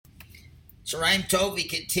Sharaim Tov, we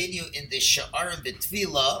continue in the Sha'arim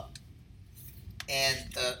B'Tfilah,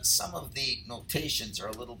 and some of the notations are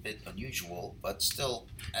a little bit unusual, but still,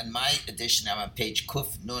 in my edition, I'm on page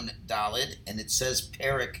Kuf Nun Dalid, and it says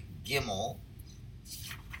Perek Gimel.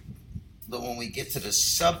 But when we get to the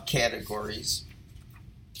subcategories,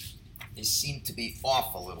 they seem to be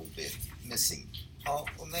off a little bit, missing. Oh,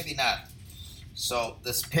 well, maybe not. So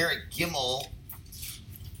this Perek Gimel,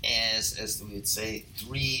 as we would say,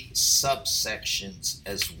 3 subsections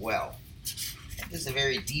as well. And this is a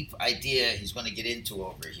very deep idea he's going to get into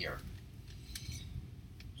over here.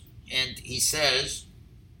 And he says,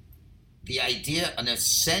 the idea, an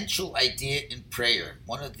essential idea in prayer,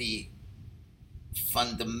 one of the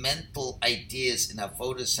fundamental ideas in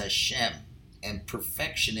Avodas Hashem and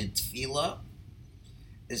perfection in Tefillah,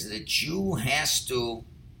 is that a Jew has to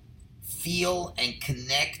feel and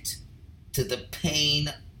connect to the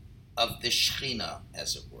pain of the Shekhinah,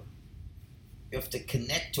 as it were. You have to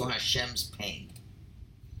connect to Hashem's pain.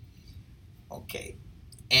 Okay.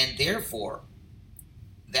 And therefore,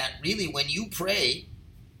 that really when you pray,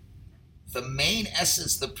 the main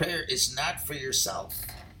essence of the prayer is not for yourself,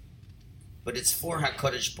 but it's for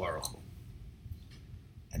HaKadosh Baruch Hu.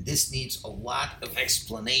 And this needs a lot of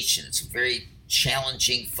explanation. It's a very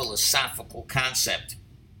challenging philosophical concept.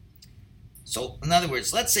 So, in other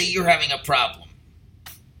words, let's say you're having a problem.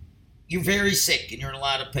 You're very sick and you're in a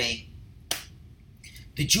lot of pain.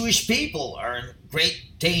 The Jewish people are in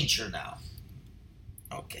great danger now.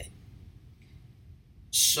 Okay.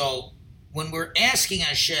 So, when we're asking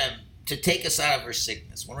Hashem to take us out of our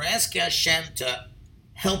sickness, when we're asking Hashem to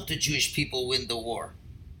help the Jewish people win the war,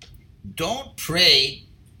 don't pray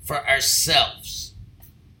for ourselves.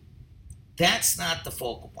 That's not the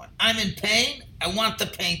focal point. I'm in pain. I want the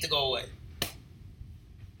pain to go away.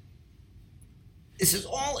 This is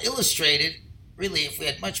all illustrated, really, if we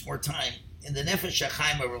had much more time, in the Nefesh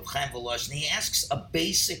HaChaim of Rav Chaim Volozhin. He asks a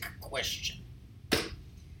basic question.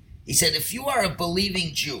 He said, if you are a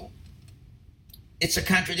believing Jew, it's a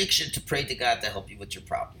contradiction to pray to God to help you with your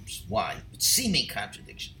problems. Why? It's seeming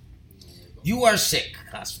contradiction. You are sick,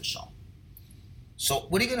 Chas v'shalom. So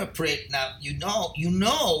what are you going to pray? Now, you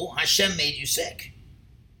know Hashem made you sick.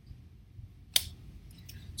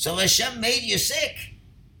 So if Hashem made you sick,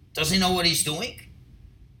 does he know what he's doing?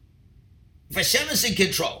 If Hashem is in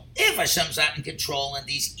control, if Hashem's not in control and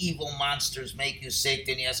these evil monsters make you sick,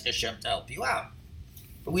 then you ask Hashem to help you out.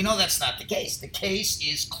 But we know that's not the case. The case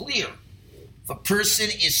is clear. If a person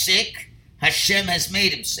is sick, Hashem has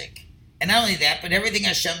made him sick. And not only that, but everything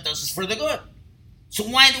Hashem does is for the good. So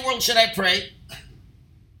why in the world should I pray?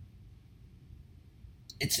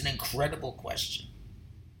 It's an incredible question.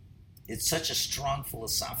 It's such a strong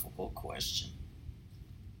philosophical question.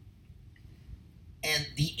 And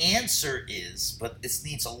the answer is, but this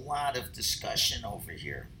needs a lot of discussion over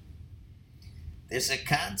here. There's a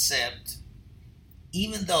concept,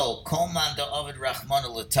 even though Kol Man Da'avid Rachmana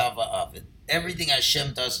L'Tava Avid, everything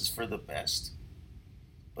Hashem does is for the best.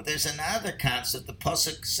 But there's another concept. The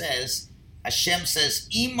pasuk says, Hashem says,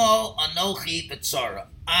 Imo Anochi B'Tzara.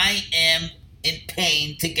 I am in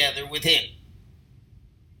pain together with him.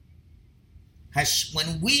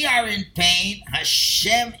 When we are in pain,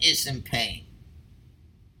 Hashem is in pain.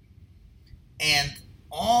 And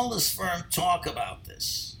all the Sfarim talk about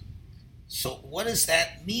this. So what does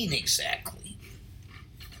that mean exactly?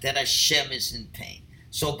 That Hashem is in pain.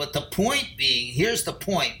 So, but the point being, here's the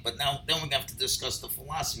point, but now then we have to discuss the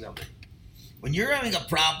philosophy of it. When you're having a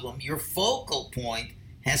problem, your focal point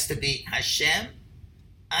has to be, Hashem,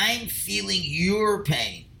 I'm feeling your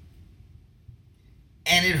pain.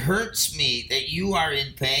 And it hurts me that you are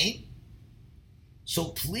in pain. So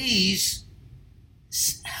please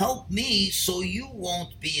help me so you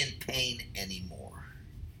won't be in pain anymore.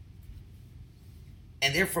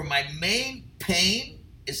 And therefore my main pain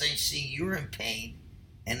is I'm seeing you're in pain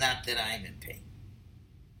and not that I'm in pain.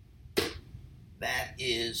 That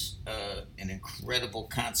is an incredible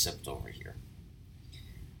concept over here.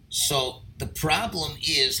 So the problem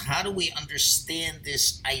is, how do we understand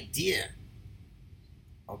this idea?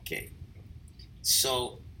 Okay,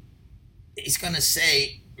 so he's going to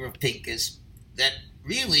say, Rav Pinkus, that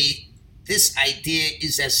really this idea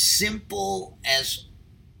is as simple as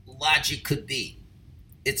logic could be.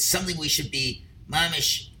 It's something we should be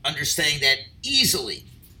mamish understanding that easily.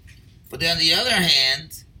 But on the other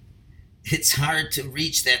hand, it's hard to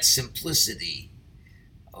reach that simplicity.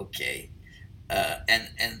 Okay,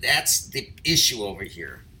 and that's the issue over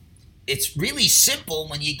here. It's really simple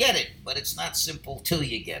when you get it, but it's not simple till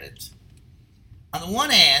you get it. On the one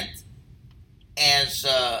hand, as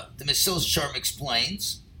the Mesilas Yesharim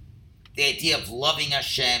explains, the idea of loving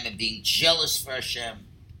Hashem and being jealous for Hashem.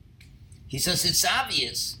 He says it's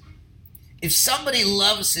obvious. If somebody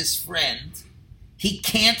loves his friend, he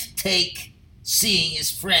can't take seeing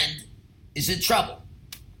his friend is in trouble,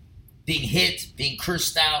 being hit, being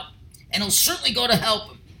cursed out, and he'll certainly go to help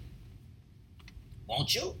him.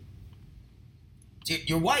 Won't you?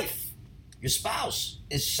 Your wife, your spouse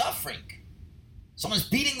is suffering. Someone's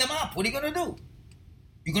beating them up. What are you going to do?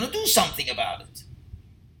 You're going to do something about it.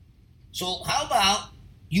 So how about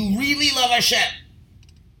you really love Hashem?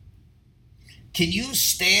 Can you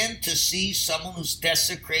stand to see someone who's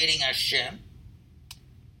desecrating Hashem?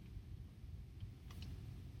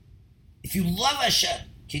 If you love Hashem,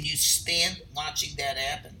 can you stand watching that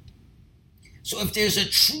happen? So if there's a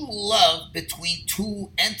true love between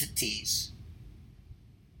two entities,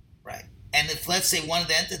 right? And if, let's say, one of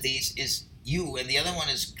the entities is you and the other one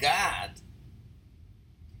is God,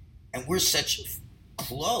 and we're such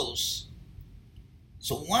close.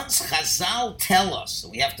 So once Chazal tell us,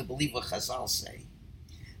 and we have to believe what Chazal say,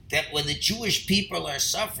 that when the Jewish people are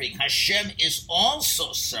suffering, Hashem is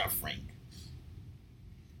also suffering.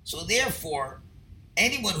 So therefore,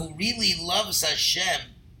 anyone who really loves Hashem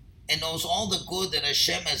and knows all the good that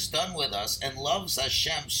Hashem has done with us and loves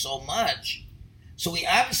Hashem so much, so we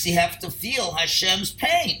obviously have to feel Hashem's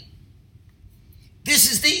pain.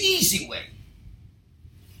 This is the easy way.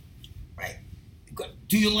 Right?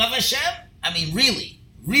 Do you love Hashem? I mean, really?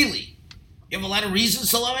 You have a lot of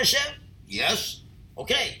reasons to love Hashem? Yes.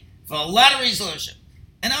 Okay. For a lot of reasons to love Hashem.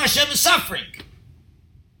 And now Hashem is suffering.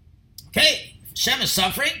 Okay. If Hashem is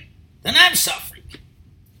suffering, then I'm suffering. It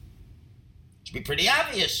should be pretty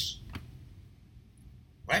obvious.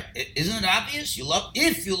 Right? Isn't it obvious?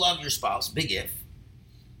 If you love your spouse, big if.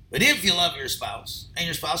 But if you love your spouse and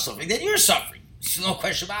your spouse is suffering, then you're suffering. There's no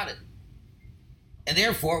question about it. And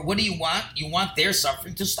therefore, what do you want? You want their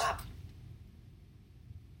suffering to stop.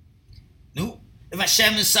 No. If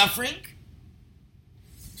Hashem is suffering,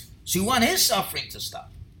 so you want his suffering to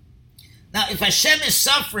stop. Now, if Hashem is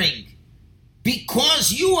suffering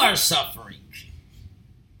because you are suffering,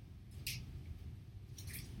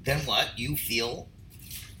 then what? You feel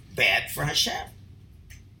bad for Hashem.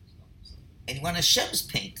 And you want Hashem's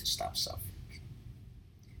pain to stop suffering.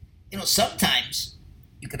 You know, sometimes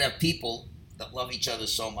you could have people that love each other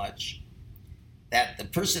so much that the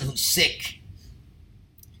person who's sick,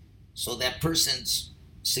 so that person's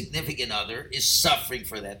significant other is suffering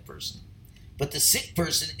for that person. But the sick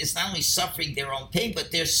person is not only suffering their own pain,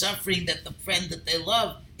 but they're suffering that the friend that they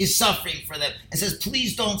love is suffering for them and says,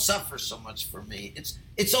 please don't suffer so much for me.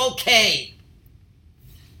 It's okay.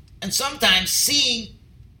 And sometimes seeing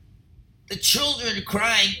the children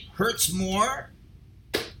crying hurts more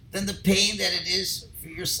than the pain that it is for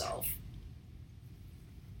yourself.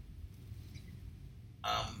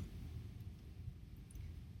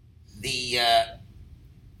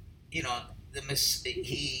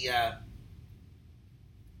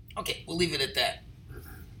 Okay, we'll leave it at that.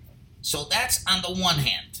 So that's on the one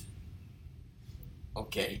hand.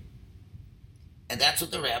 Okay. And that's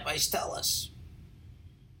what the rabbis tell us.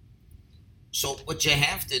 So what you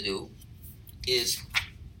have to do is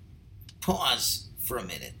pause for a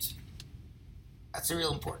minute. That's a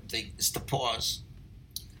real important thing, is to pause.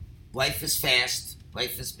 Life is fast.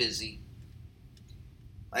 Life is busy.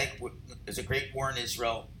 Like, there's a great war in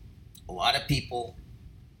Israel. A lot of people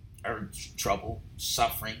are in trouble,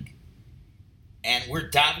 suffering. And we're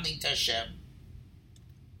davening to Hashem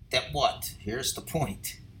that what? Here's the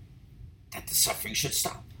point. That the suffering should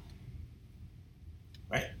stop.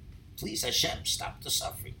 Right? Please, Hashem, stop the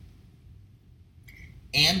suffering.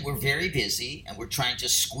 And we're very busy, and we're trying to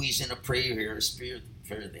squeeze in a prayer here, a spirit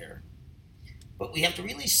prayer there. But we have to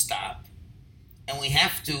really stop, and we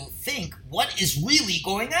have to think, what is really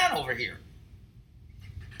going on over here?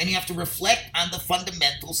 And you have to reflect on the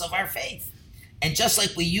fundamentals of our faith. And just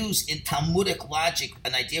like we use in Talmudic logic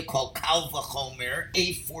an idea called kal v'chomer,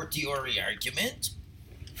 a fortiori argument,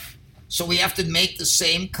 so we have to make the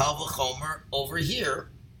same kal v'chomer over here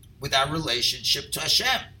with our relationship to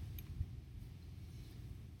Hashem.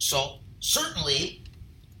 So certainly,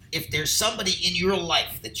 if there's somebody in your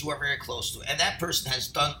life that you are very close to, and that person has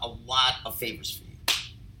done a lot of favors for you,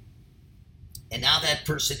 and now that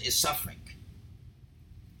person is suffering,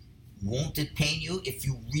 won't it pain you if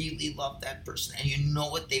you really love that person and you know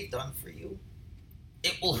what they've done for you?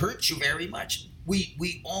 It will hurt you very much.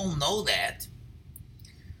 We all know that.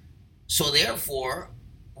 So therefore,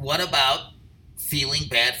 what about feeling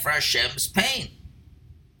bad for Hashem's pain?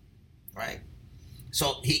 Right?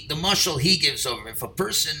 So the mashal he gives over, if a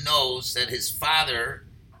person knows that his father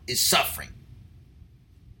is suffering,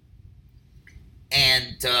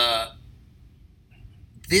 and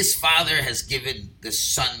this father has given the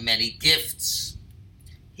son many gifts.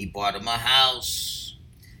 He bought him a house.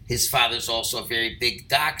 His father's also a very big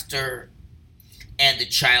doctor. And the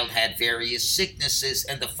child had various sicknesses,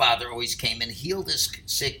 and the father always came and healed his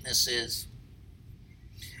sicknesses.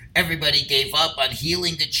 Everybody gave up on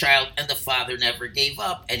healing the child, and the father never gave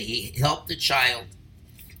up, and he helped the child.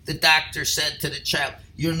 The doctor said to the child,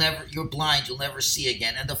 you're blind, you'll never see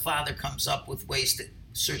again. And the father comes up with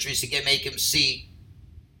surgeries to make him see.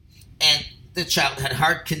 And the child had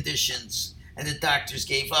heart conditions, and the doctors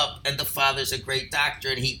gave up, and the father's a great doctor,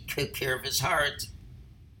 and he took care of his heart.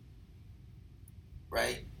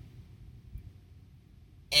 Right?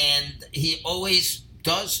 And he always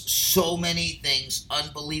does so many things,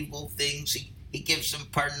 unbelievable things. He gives him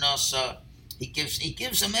parnasa. He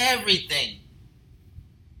gives him everything.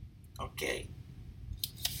 Okay.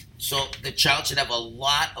 So the child should have a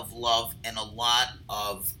lot of love and a lot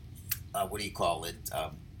of,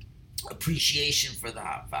 appreciation for the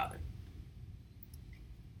father.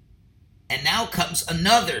 And now comes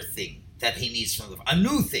another thing that he needs from a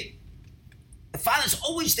new thing. The father's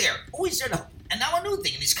always there to help. And now a new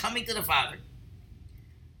thing, and he's coming to the father.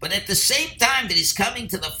 But at the same time that he's coming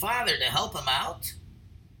to the father to help him out,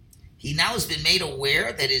 he now has been made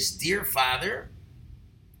aware that his dear father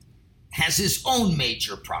has his own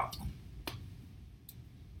major problem.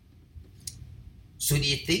 So do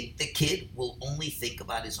you think the kid will only think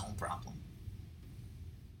about his own problem?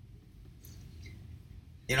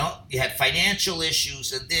 You know, you had financial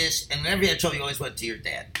issues and this, and whenever you had trouble, you always went to your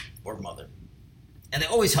dad or mother. And they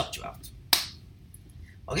always helped you out.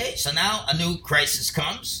 Okay, so now a new crisis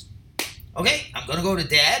comes. Okay, I'm going to go to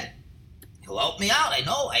dad. He'll help me out. I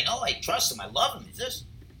know. I trust him. I love him. He's this.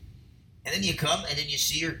 And then you come, and then you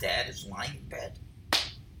see your dad is lying in bed.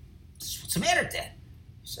 What's the matter, Dad?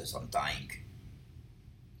 He says, I'm dying.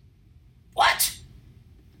 What?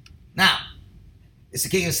 Now, is the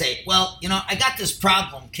king going to say, well, I got this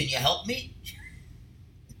problem. Can you help me?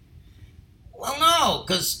 Well, no,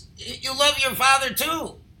 because you love your father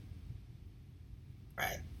too.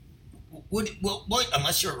 Right?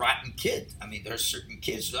 Unless you're a rotten kid. I mean, there's certain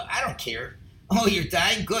kids, I don't care. Oh, you're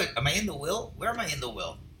dying? Good. Am I in the will? Where am I in the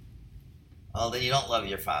will? Oh, then you don't love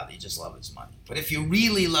your father. You just love his money. But if you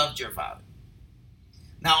really loved your father.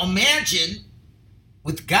 Now imagine,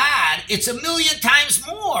 with God, it's 1,000,000 times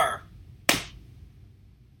more.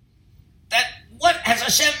 What has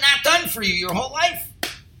Hashem not done for you your whole life?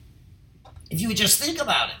 If you would just think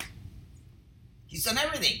about it. He's done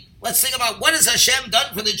everything. Let's think about what has Hashem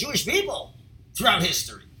done for the Jewish people throughout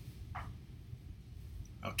history.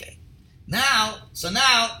 Okay. Now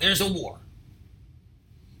there's a war.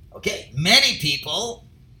 Okay. Many people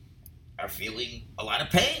are feeling a lot of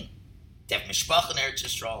pain. Def Mishpach in Eretz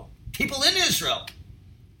Yisrael. People in Israel.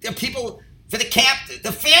 They're people for the captives.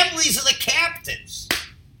 The families of the captives.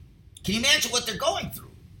 Can you imagine what they're going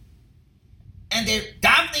through? And they're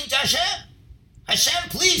davening to Hashem. Hashem,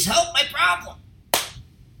 please help my problem.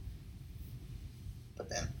 But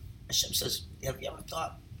then Hashem says, have you ever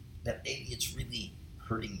thought that maybe it's really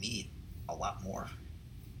hurting me a lot more?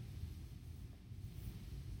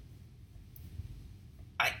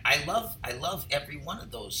 I love every one of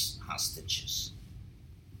those hostages.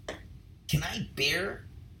 Can I bear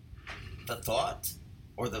the thought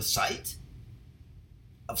or the sight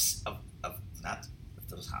of not of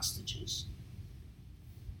those hostages?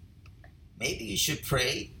 Maybe you should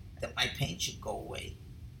pray that my pain should go away.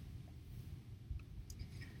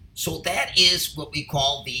 So that is what we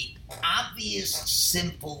call the obvious,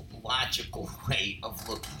 simple, logical way of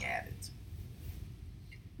looking at it.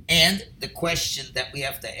 And the question that we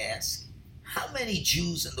have to ask, how many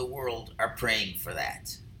Jews in the world are praying for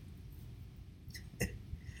that?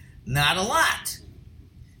 Not a lot.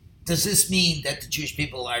 Does this mean that the Jewish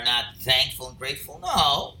people are not thankful and grateful?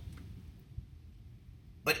 No.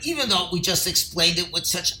 But even though we just explained it with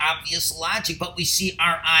such obvious logic, but we see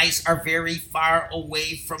our eyes are very far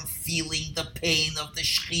away from feeling the pain of the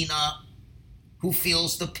Shekhinah, who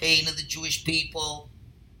feels the pain of the Jewish people.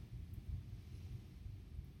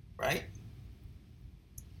 Right?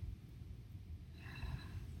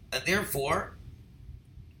 And therefore,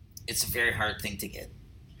 it's a very hard thing to get.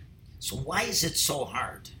 So why is it so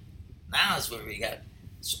hard? Now is where we got.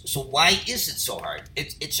 So why is it so hard?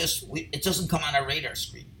 It doesn't come on our radar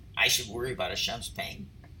screen. I should worry about Hashem's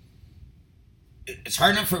pain. It's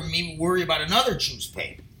hard enough for me to worry about another Jew's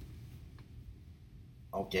pain.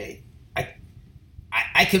 Okay,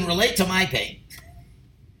 I can relate to my pain.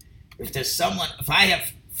 If there's someone, if I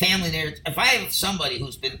have family there, if I have somebody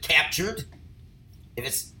who's been captured, if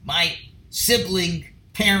it's my sibling,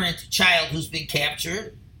 parent, child who's been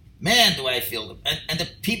captured, Man, do I feel them. And the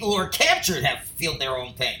people who are captured feel their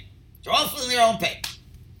own pain. They're all feeling their own pain.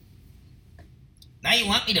 Now you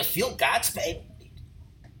want me to feel God's pain?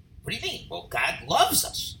 What do you mean? Well, God loves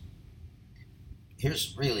us.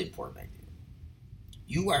 Here's a really important idea.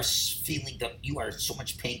 You are feeling that you are so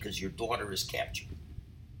much pain because your daughter is captured.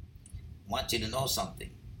 I want you to know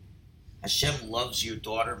something. Hashem loves your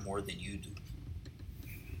daughter more than you do.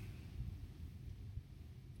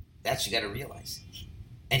 That's what you got to realize.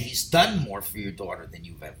 And he's done more for your daughter than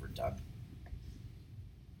you've ever done.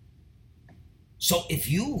 So if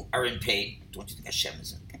you are in pain, don't you think Hashem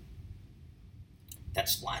is in pain?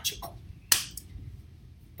 That's logical.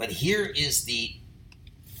 But here is the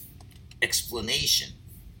explanation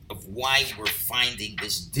of why we're finding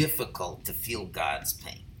this difficult to feel God's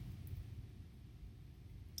pain.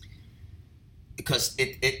 Because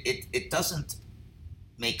it doesn't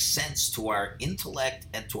make sense to our intellect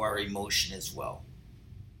and to our emotion as well.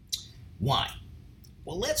 Why?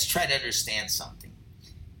 Well, let's try to understand something.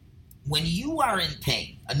 When you are in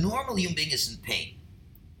pain, a normal human being is in pain.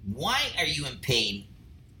 Why are you in pain?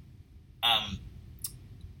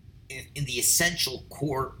 In the essential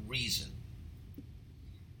core reason.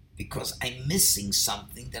 Because I'm missing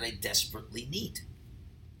something that I desperately need.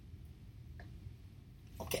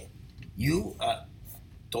 Okay. You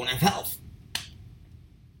don't have health.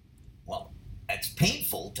 Well, it's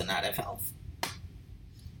painful to not have health.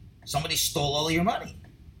 Somebody stole all your money.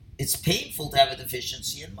 It's painful to have a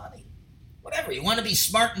deficiency in money. Whatever. You want to be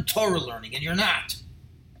smart in Torah learning, and you're not.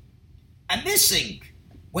 I'm missing.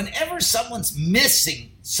 Whenever someone's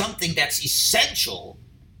missing something that's essential,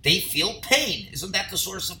 they feel pain. Isn't that the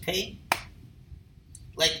source of pain?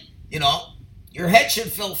 Like, your head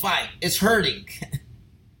should feel fine. It's hurting.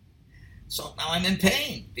 So now I'm in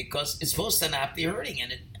pain because it's supposed to not be hurting,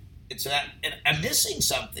 and I'm missing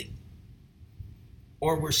something.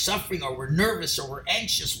 Or we're suffering, or we're nervous, or we're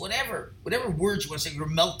anxious, whatever words you want to say, you're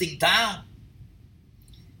melting down.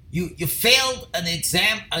 You failed an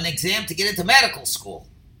exam to get into medical school.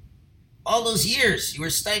 All those years you were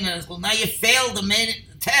studying medical school, now you failed the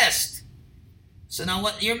test. So now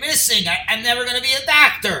what you're missing? I'm never going to be a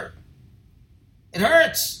doctor. It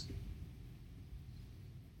hurts.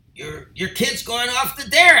 Your kid's going off the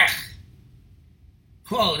derech.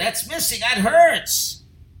 Whoa, that's missing. That hurts.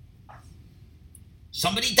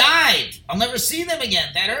 Somebody died. I'll never see them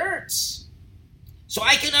again. That hurts. So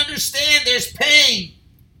I can understand there's pain.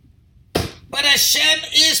 But Hashem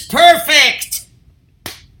is perfect.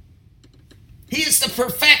 He is the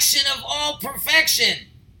perfection of all perfection.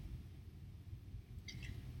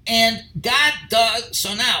 And God does.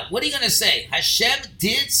 So now, what are you going to say? Hashem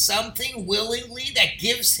did something willingly that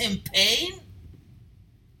gives him pain?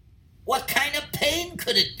 What kind of pain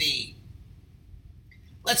could it be?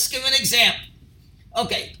 Let's give an example.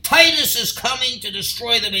 Okay, Titus is coming to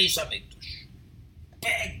destroy the Beis Hamikdash.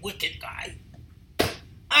 Bad, wicked guy.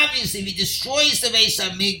 Obviously, if he destroys the Beis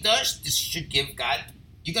Hamikdash, this should give God.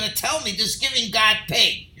 You're going to tell me this is giving God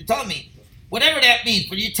pain. You're telling me, whatever that means,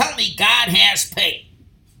 but you tell me God has pain.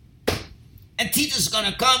 And Titus is going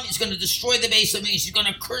to come, he's going to destroy the Beis Hamikdash, he's going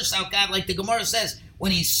to curse out God, like the Gemara says,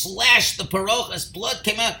 when he slashed the parochas, blood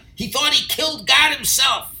came out, he thought he killed God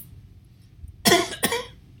himself.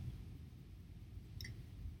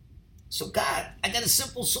 So God, I got a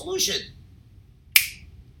simple solution.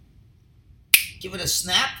 Give it a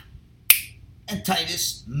snap, and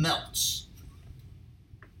Titus melts.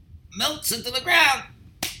 Melts into the ground.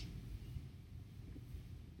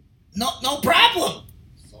 No problem.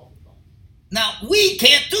 Now, we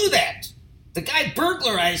can't do that. The guy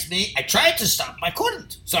burglarized me. I tried to stop him. I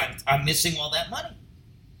couldn't. So I'm missing all that money.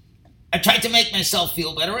 I tried to make myself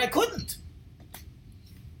feel better. I couldn't.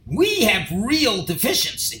 We have real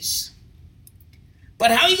deficiencies.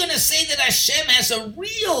 But how are you going to say that Hashem has a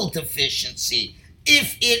real deficiency?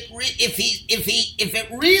 If it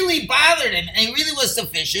really bothered him and he really was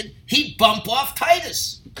deficient, he'd bump off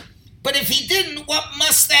Titus. But if he didn't, what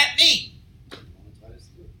must that mean?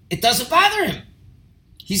 It doesn't bother him.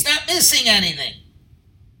 He's not missing anything.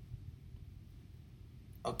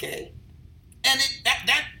 Okay, and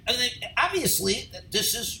obviously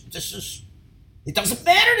this is it doesn't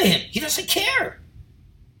matter to him. He doesn't care.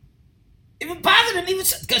 If it bothered him,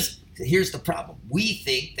 because here's the problem: we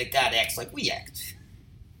think that God acts like we act,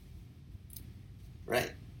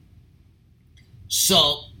 right?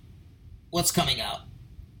 So, what's coming out?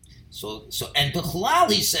 So, and Bichlal,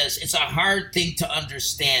 he says, it's a hard thing to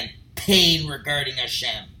understand pain regarding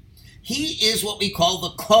Hashem. He is what we call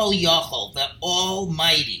the Kol Yachol, the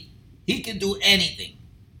Almighty. He can do anything.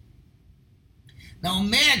 Now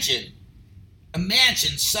imagine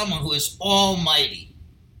someone who is almighty.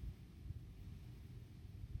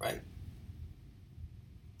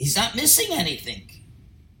 He's not missing anything.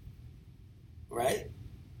 Right?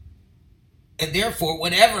 And therefore,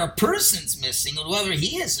 whatever a person's missing, or whether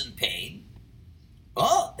he is in pain,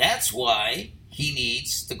 oh, that's why he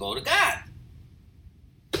needs to go to God.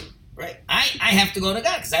 Right? I have to go to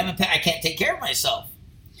God because I can't take care of myself.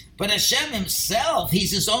 But Hashem himself,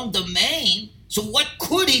 he's his own domain. So what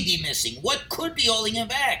could he be missing? What could be holding him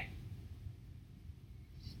back?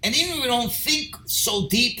 And even if we don't think so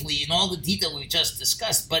deeply in all the detail we've just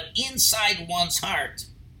discussed, but inside one's heart,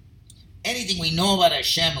 anything we know about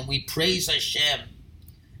Hashem and we praise Hashem,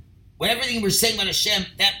 everything we're saying about Hashem,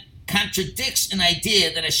 that contradicts an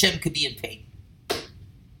idea that Hashem could be in pain.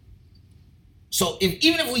 So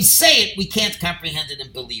even if we say it, we can't comprehend it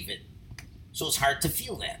and believe it. So it's hard to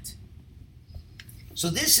feel that. So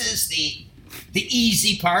this is the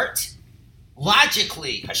easy part.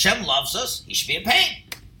 Logically, Hashem loves us. He should be in pain.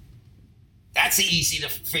 That's easy to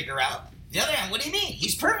figure out. The other hand, what do you mean?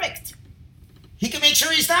 He's perfect. He can make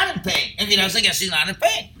sure he's not in pain. And if he does, I guess he's not in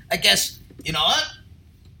pain. I guess, you know what?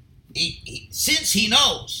 Since he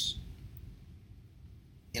knows,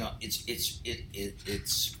 you know,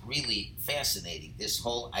 it's really fascinating, this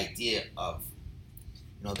whole idea of,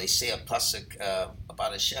 you know, they say a pasuk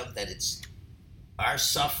about Hashem that it's, our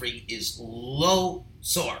suffering is lo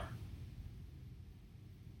tzor.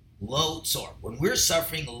 Lo tzor. When we're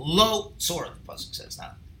suffering, lo tzor, the pasuk says.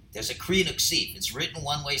 Now, there's a kriya nuksiv. It's written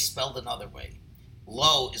one way, spelled another way.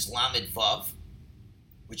 Lo is lamed vav,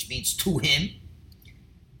 which means to him,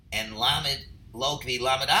 and lo can be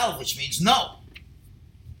lamed aleph, which means no.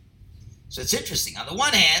 So it's interesting. On the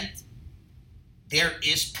one hand, there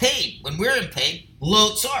is pain. When we're in pain,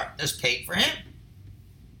 lo tzor, there's pain for him.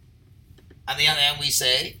 On the other hand, we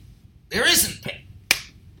say, there isn't pain.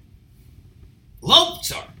 Lo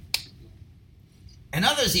tzor. And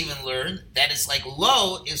others even learn that it's like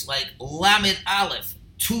lo is like lamed aleph.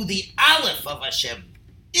 To the aleph of Hashem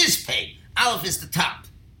is pain. Aleph is the top,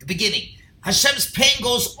 the beginning. Hashem's pain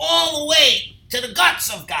goes all the way to the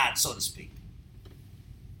guts of God, so to speak.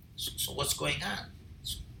 So what's going on?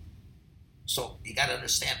 So you got to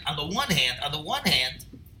understand. On the one hand,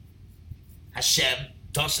 Hashem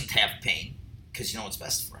doesn't have pain because you know what's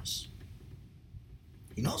best for us.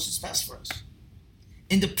 He knows what's best for us.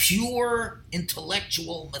 In the pure,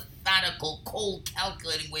 intellectual, methodical, cold,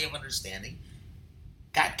 calculating way of understanding,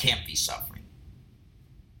 God can't be suffering.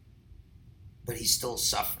 But he's still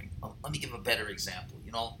suffering. Well, let me give a better example.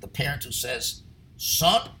 You know, the parent who says,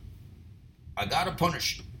 son, I got to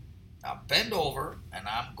punish you. Now bend over and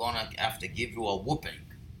I'm going to have to give you a whooping.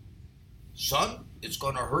 Son, it's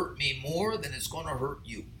going to hurt me more than it's going to hurt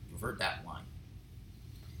you. You've heard that line.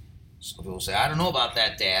 So people say, I don't know about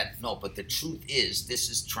that, Dad. No, but the truth is, this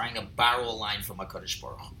is trying to borrow a line from HaKadosh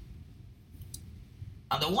Baruch Hu.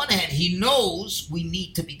 On the one hand, he knows we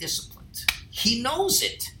need to be disciplined. He knows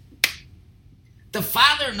it. The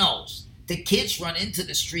father knows. The kids run into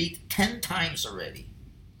the street 10 times already.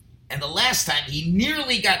 And the last time, he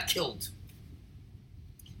nearly got killed.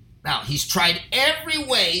 Now, he's tried every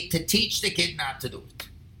way to teach the kid not to do it.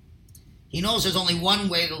 He knows there's only one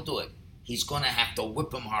way they'll do it. He's going to have to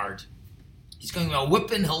whip him hard. He's going to be a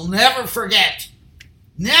whipping he'll never forget.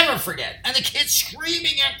 Never forget. And the kid's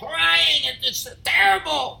screaming and crying, and it's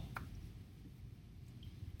terrible.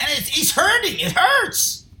 And he's hurting. It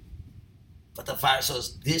hurts. But the father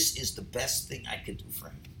says, this is the best thing I could do for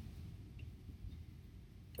him.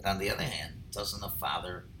 But on the other hand, doesn't the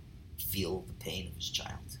father feel the pain of his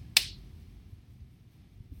child?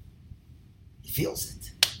 He feels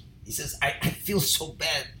it. He says, I feel so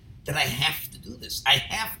bad that I have to do this. I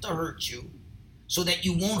have to hurt you so that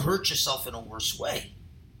you won't hurt yourself in a worse way.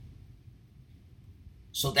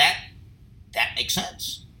 So that makes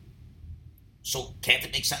sense. So can't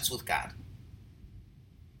it make sense with God?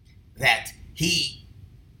 That he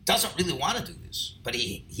doesn't really want to do this, but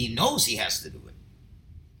he knows he has to do it.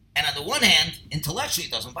 And on the one hand, intellectually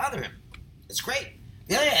it doesn't bother him. It's great. On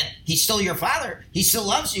the other hand, he's still your father. He still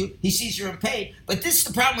loves you. He sees you're in pain. But this is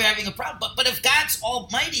the problem, we're having a problem. But if God's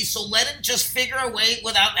almighty, so let him just figure a way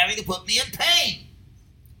without having to put me in pain.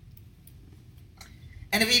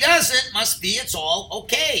 And if he doesn't, must be it's all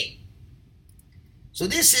okay. So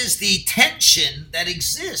this is the tension that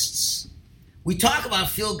exists. We talk about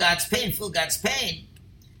feel God's pain.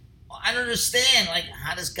 Well, I don't understand, like,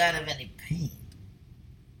 how does God have any pain?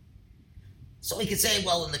 So we could say,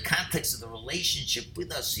 well, in the context of the relationship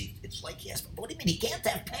with us, it's like, yes, but what do you mean he can't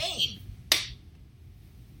have pain?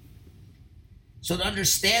 So to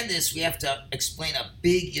understand this, we have to explain a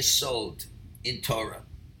big yesod in Torah.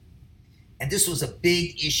 And this was a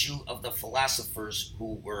big issue of the philosophers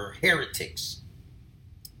who were heretics.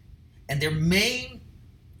 And their main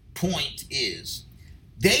point is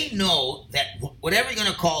they know that whatever you're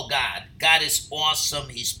going to call God, God is awesome,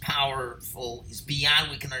 he's powerful, he's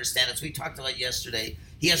beyond we can understand. As we talked about yesterday,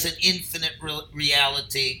 he has an infinite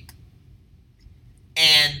reality,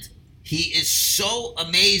 and he is so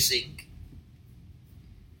amazing,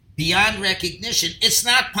 beyond recognition. It's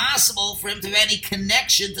not possible for him to have any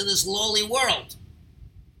connection to this lowly world.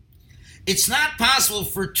 It's not possible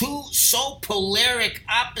for two so polaric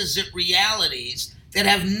opposite realities that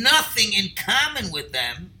have nothing in common with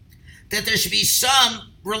them that there should be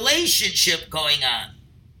some relationship going on.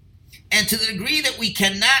 And to the degree that we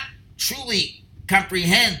cannot truly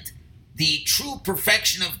comprehend the true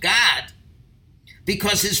perfection of God,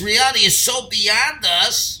 because his reality is so beyond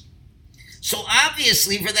us, so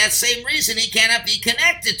obviously for that same reason he cannot be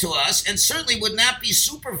connected to us, and certainly would not be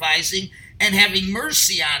supervising and having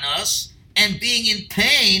mercy on us and being in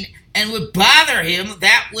pain, and would bother him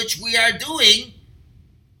that which we are doing,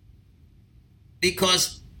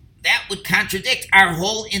 because that would contradict our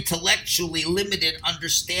whole intellectually limited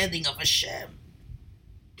understanding of Hashem.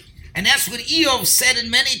 And that's what Eov said in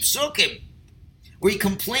many psukim, where he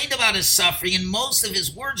complained about his suffering, and most of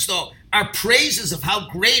his words, though, are praises of how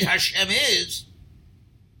great Hashem is.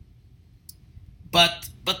 But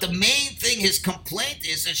the main thing, his complaint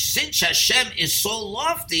is that since Hashem is so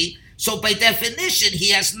lofty, so by definition, he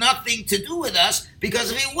has nothing to do with us,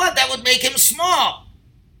 because if he would, that would make him small.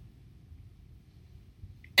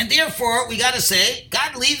 And therefore, we got to say,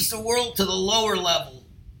 God leaves the world to the lower level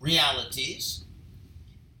realities,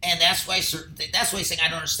 and that's why certain things, that's why he's saying, I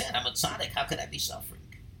don't understand, I'm a tzaddik, how could I be suffering?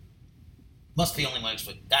 Must be only one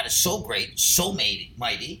explanation. God is so great, so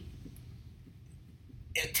mighty,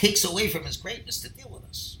 it takes away from his greatness to deal with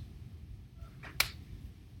us.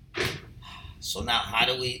 So now,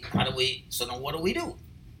 so now what do we do?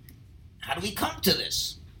 How do we come to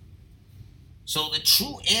this? So the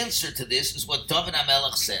true answer to this is what David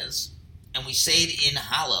HaMelech says, and we say it in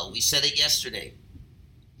Hallel. We said it yesterday.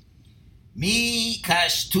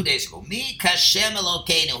 2 days ago. Mi kashem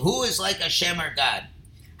Elokeinu. Who is like Hashem our God?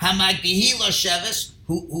 Hamagbihi lo sheves,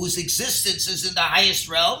 whose existence is in the highest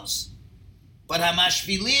realms, but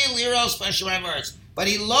hamashvili liros b'shamayim v'aretz. But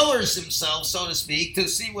he lowers himself, so to speak, to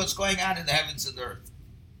see what's going on in the heavens and the earth.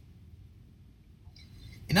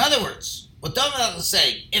 In other words, what David is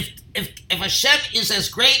saying, if Hashem is as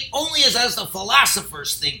great only as the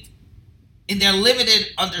philosophers think in their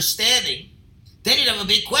limited understanding, then you'd have a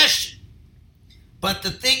big question. But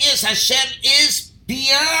the thing is, Hashem is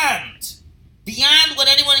beyond what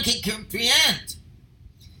anyone can comprehend.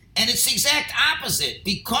 And it's the exact opposite.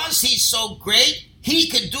 Because he's so great, he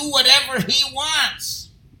can do whatever he wants.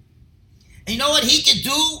 And you know what he can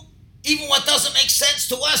do? Even what doesn't make sense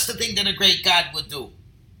to us to think that a great God would do.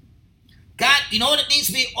 God, you know what it means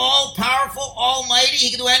to be all-powerful, almighty?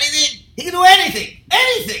 He can do anything? He can do anything.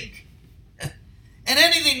 Anything. And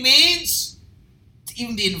anything means to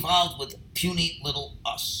even be involved with puny little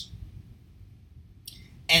us.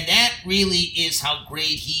 And that really is how great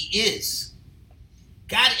he is.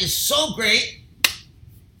 God is so great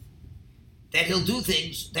that he'll do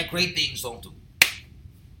things that great beings don't do.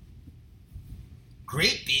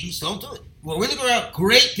 Great beings don't do it. Well, we're looking around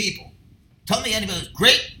great people. Tell me anybody who's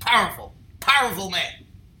great, powerful man.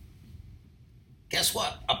 Guess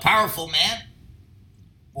what? A powerful man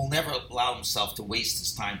will never allow himself to waste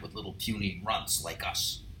his time with little puny runts like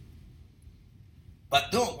us.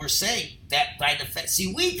 But no, we're saying that by the fact,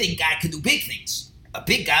 see, we think God can do big things. A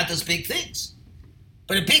big God does big things.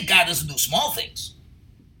 But a big God doesn't do small things.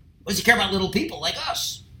 What does he care about little people like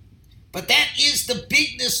us? But that is the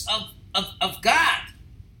bigness of God.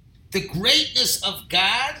 The greatness of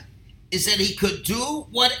God is that he could do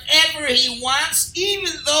whatever he wants,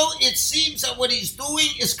 even though it seems that what he's doing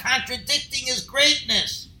is contradicting his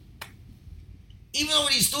greatness. Even though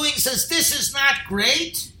what he's doing says, this is not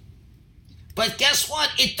great, but guess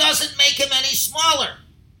what? It doesn't make him any smaller.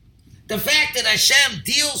 The fact that Hashem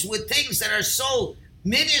deals with things that are so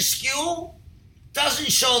minuscule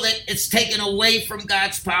doesn't show that it's taken away from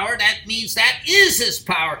God's power. That means that is his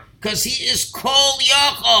power, because he is Kol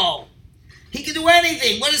Yachol. He can do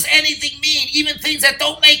anything. What does anything mean? Even things that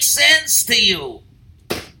don't make sense to you.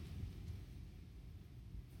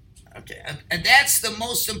 Okay, and that's the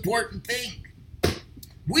most important thing.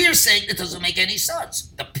 We're saying it doesn't make any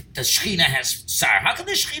sense. The Shekhinah has tsar. How can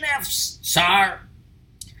the Shekhinah have tsar?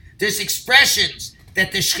 There's expressions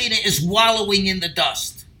that the Shekhinah is wallowing in the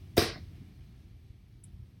dust.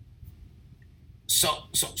 So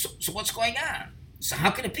what's going on? So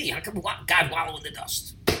how can it be? How can God wallow in the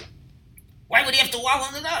dust? Why would he have to wallow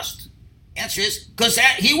in the dust? The answer is, because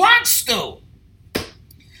he wants to.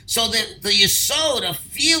 So the yesod of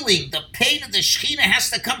feeling the pain of the Shekhinah has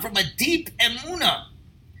to come from a deep emunah.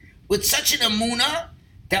 With such an emunah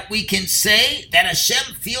that we can say that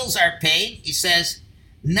Hashem feels our pain, he says,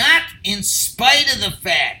 not in spite of the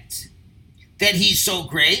fact that he's so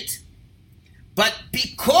great, but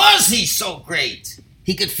because he's so great,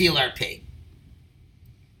 he could feel our pain.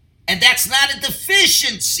 And that's not a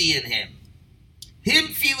deficiency in him. Him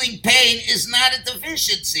feeling pain is not a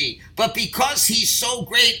deficiency, but because he's so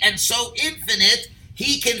great and so infinite,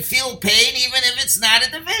 he can feel pain even if it's not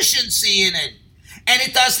a deficiency in it. And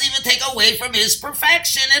it doesn't even take away from his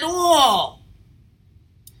perfection at all.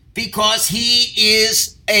 Because he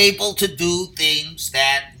is able to do things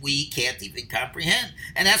that we can't even comprehend.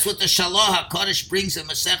 And that's what the Shalom HaKadosh brings in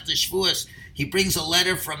Masechta Shavuos. He brings a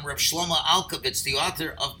letter from Rav Shlomo Alkabitz, the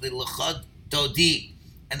author of the Lechad Dodi.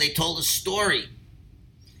 And they told a story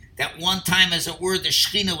that one time, as it were, the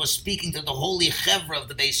Shekhinah was speaking to the holy Chevra of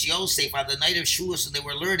the Beis Yosef on the night of Shavuos, and they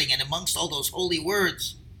were learning. And amongst all those holy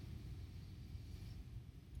words,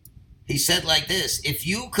 he said like this: if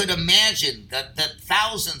you could imagine that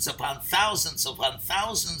thousands upon thousands upon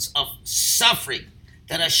thousands of suffering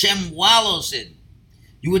that Hashem wallows in,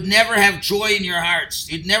 you would never have joy in your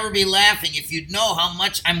hearts. You'd never be laughing if you'd know how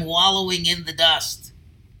much I'm wallowing in the dust.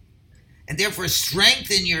 And therefore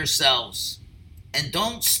strengthen yourselves and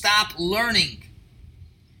don't stop learning,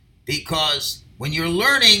 because when you're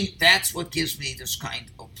learning, that's what gives me this kind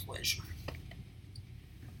of pleasure.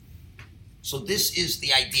 So this is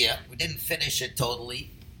the idea. We didn't finish it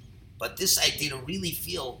totally, but this idea to really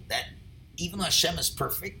feel that even though Hashem is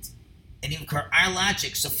perfect, and even our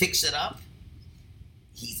logic to fix it up,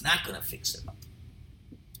 he's not going to fix it up.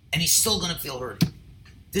 And he's still going to feel hurting.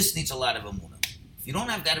 This needs a lot of emunah. If you don't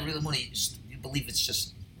have that real emunah, you believe it's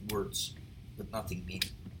just words with nothing meaning.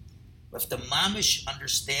 But if the mamish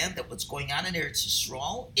understand that what's going on in Eretz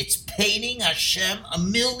Yisrael, it's paining Hashem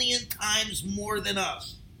 1,000,000 times more than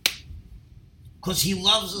us. Because he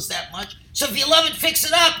loves us that much. So if you love it, fix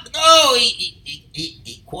it up. No,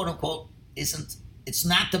 he quote unquote it's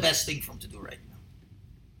not the best thing for him to do right now.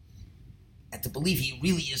 And to believe he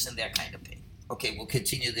really is in that kind of pain. Okay, we'll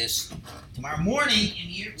continue this tomorrow morning in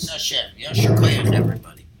Yirtzeh Hashem. Yashar Koyach,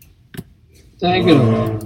 everybody. Thank you.